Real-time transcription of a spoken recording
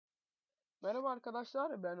Merhaba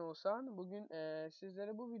arkadaşlar, ben Oğuzhan. Bugün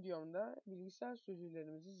sizlere bu videomda bilgisayar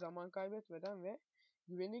sürücülerimizi zaman kaybetmeden ve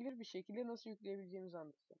güvenilir bir şekilde nasıl yükleyebileceğimizi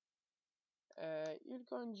anlatacağım.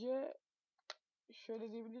 İlk önce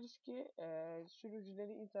şöyle diyebiliriz ki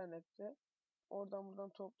sürücüleri internette oradan buradan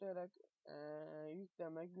toplayarak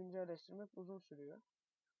yüklemek, güncelleştirmek uzun sürüyor.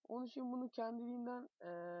 Onun için bunu kendiliğinden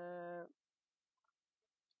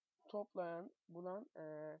toplayan, bulan,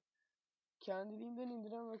 kendiliğinden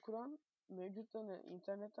indiren ve kuran mevcutlarını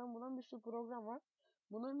internetten bulan bir sürü program var.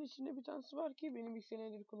 Bunların içinde bir tanesi var ki benim bir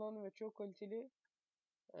senedir kullandığım ve çok kaliteli,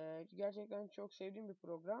 gerçekten çok sevdiğim bir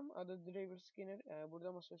program. Adı Driver Scanner.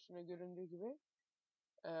 Burada masa üstünde göründüğü gibi.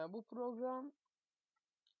 Bu program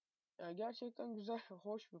gerçekten güzel,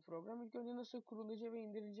 hoş bir program. İlk önce nasıl kurulacağı ve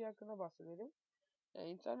indirileceği hakkında bahsedelim.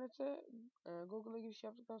 İnternete Google'a giriş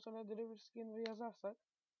yaptıktan sonra Driver Scanner yazarsak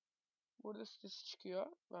burada sitesi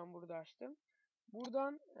çıkıyor. Ben burada açtım.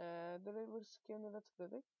 Buradan Driver Scanner'a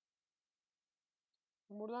tıkladık.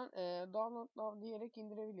 Buradan download now diyerek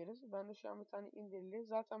indirebiliriz. Ben de şu an bir tane indirili.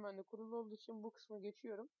 Zaten bende kurulu olduğu için bu kısmı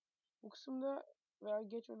geçiyorum. Bu kısımda veya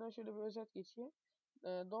geçmeden şöyle bir özet geçeyim.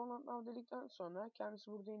 Download now dedikten sonra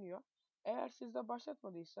kendisi burada iniyor. Eğer sizde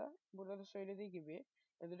başlatmadıysa, burada da söylediği gibi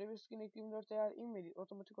Driver Skin 2024 eğer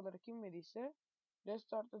otomatik olarak inmediyse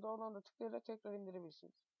Restart the Download'a tıklayarak tekrar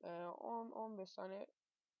indirebilirsiniz. 10-15 saniye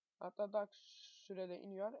hatta daha sürede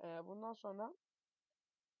iniyor. Bundan sonra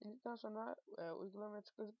indikten sonra uygulamaya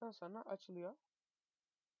tıkladıktan sonra açılıyor.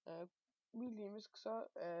 E, Bildiğimiz kısa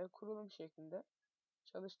kurulum şeklinde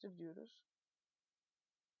çalıştır diyoruz.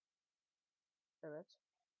 Evet.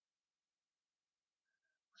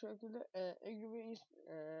 Bu şekilde agree ve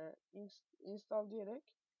install diyerek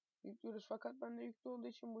yüklüyoruz. Fakat bende yüklü olduğu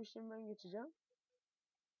için bu işlemden geçeceğim.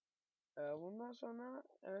 Bundan sonra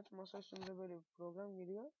evet masa üstünde böyle bir program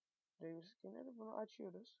geliyor. Driver Scanner. Bunu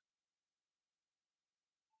açıyoruz.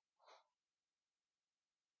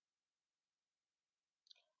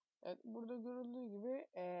 Evet, burada görüldüğü gibi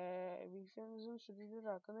bilgisayarımızın sürücüleri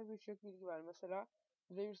hakkında birçok bilgi var. Mesela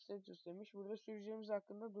driver status demiş. Burada sürücülerimiz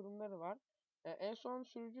hakkında durumları var. En son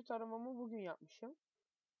sürücü taramamı bugün yapmışım.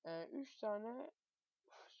 3 tane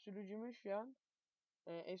sürücümüz şu an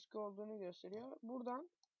eski olduğunu gösteriyor. Buradan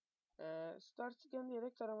start scan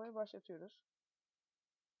diyerek taramayı başlatıyoruz.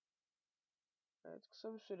 Evet,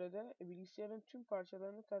 kısa bir sürede bilgisayarın tüm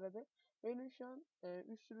parçalarını taradı. Benim şu an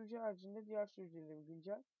 3 sürücü haricinde diğer sürücülerim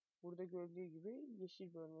güncel. Burada gördüğü gibi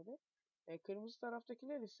yeşil bölmede. Kırmızı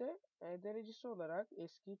taraftakiler ise derecesi olarak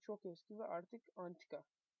eski, çok eski ve artık antika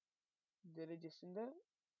derecesinde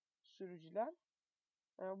sürücüler.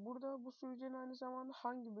 Burada bu sürücünün aynı zamanda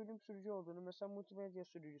hangi bölüm sürücü olduğunu, mesela multimedya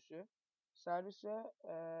sürücüsü, servis ve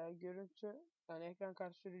görüntü, yani ekran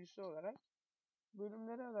kartı sürücüsü olarak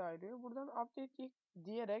bölümlere de ayrılıyor. Buradan update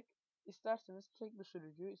diyerek isterseniz tek bir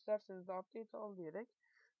sürücü, isterseniz de update al diyerek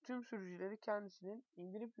tüm sürücüleri kendisinin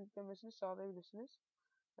indirip yüklemesini sağlayabilirsiniz.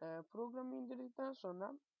 Programı indirdikten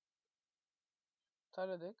sonra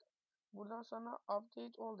taradık. Buradan sonra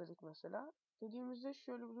update all dedik mesela. Dediğimizde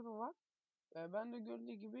şöyle bir durum var. Ben de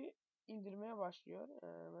gördüğü gibi indirmeye başlıyor.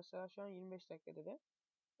 Mesela şu an 25 dakikada da.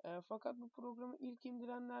 Fakat bu programı ilk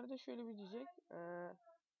indirenlerde şöyle bir diyecek.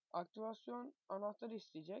 Aktivasyon anahtarı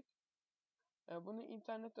isteyecek. Bunu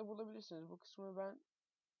internette bulabilirsiniz. Bu kısmı ben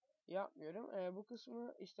yapmıyorum. Bu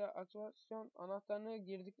kısmı işte aktivasyon anahtarını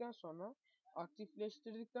girdikten sonra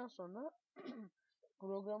aktifleştirdikten sonra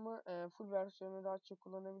programı full versiyonu rahatça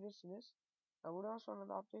kullanabilirsiniz. Buradan sonra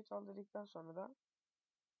da update al dedikten sonra da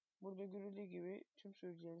burada görüldüğü gibi tüm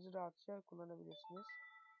sürücülerinizi rahatça kullanabilirsiniz.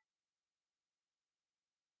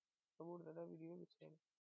 Burada da videoyu bitirelim.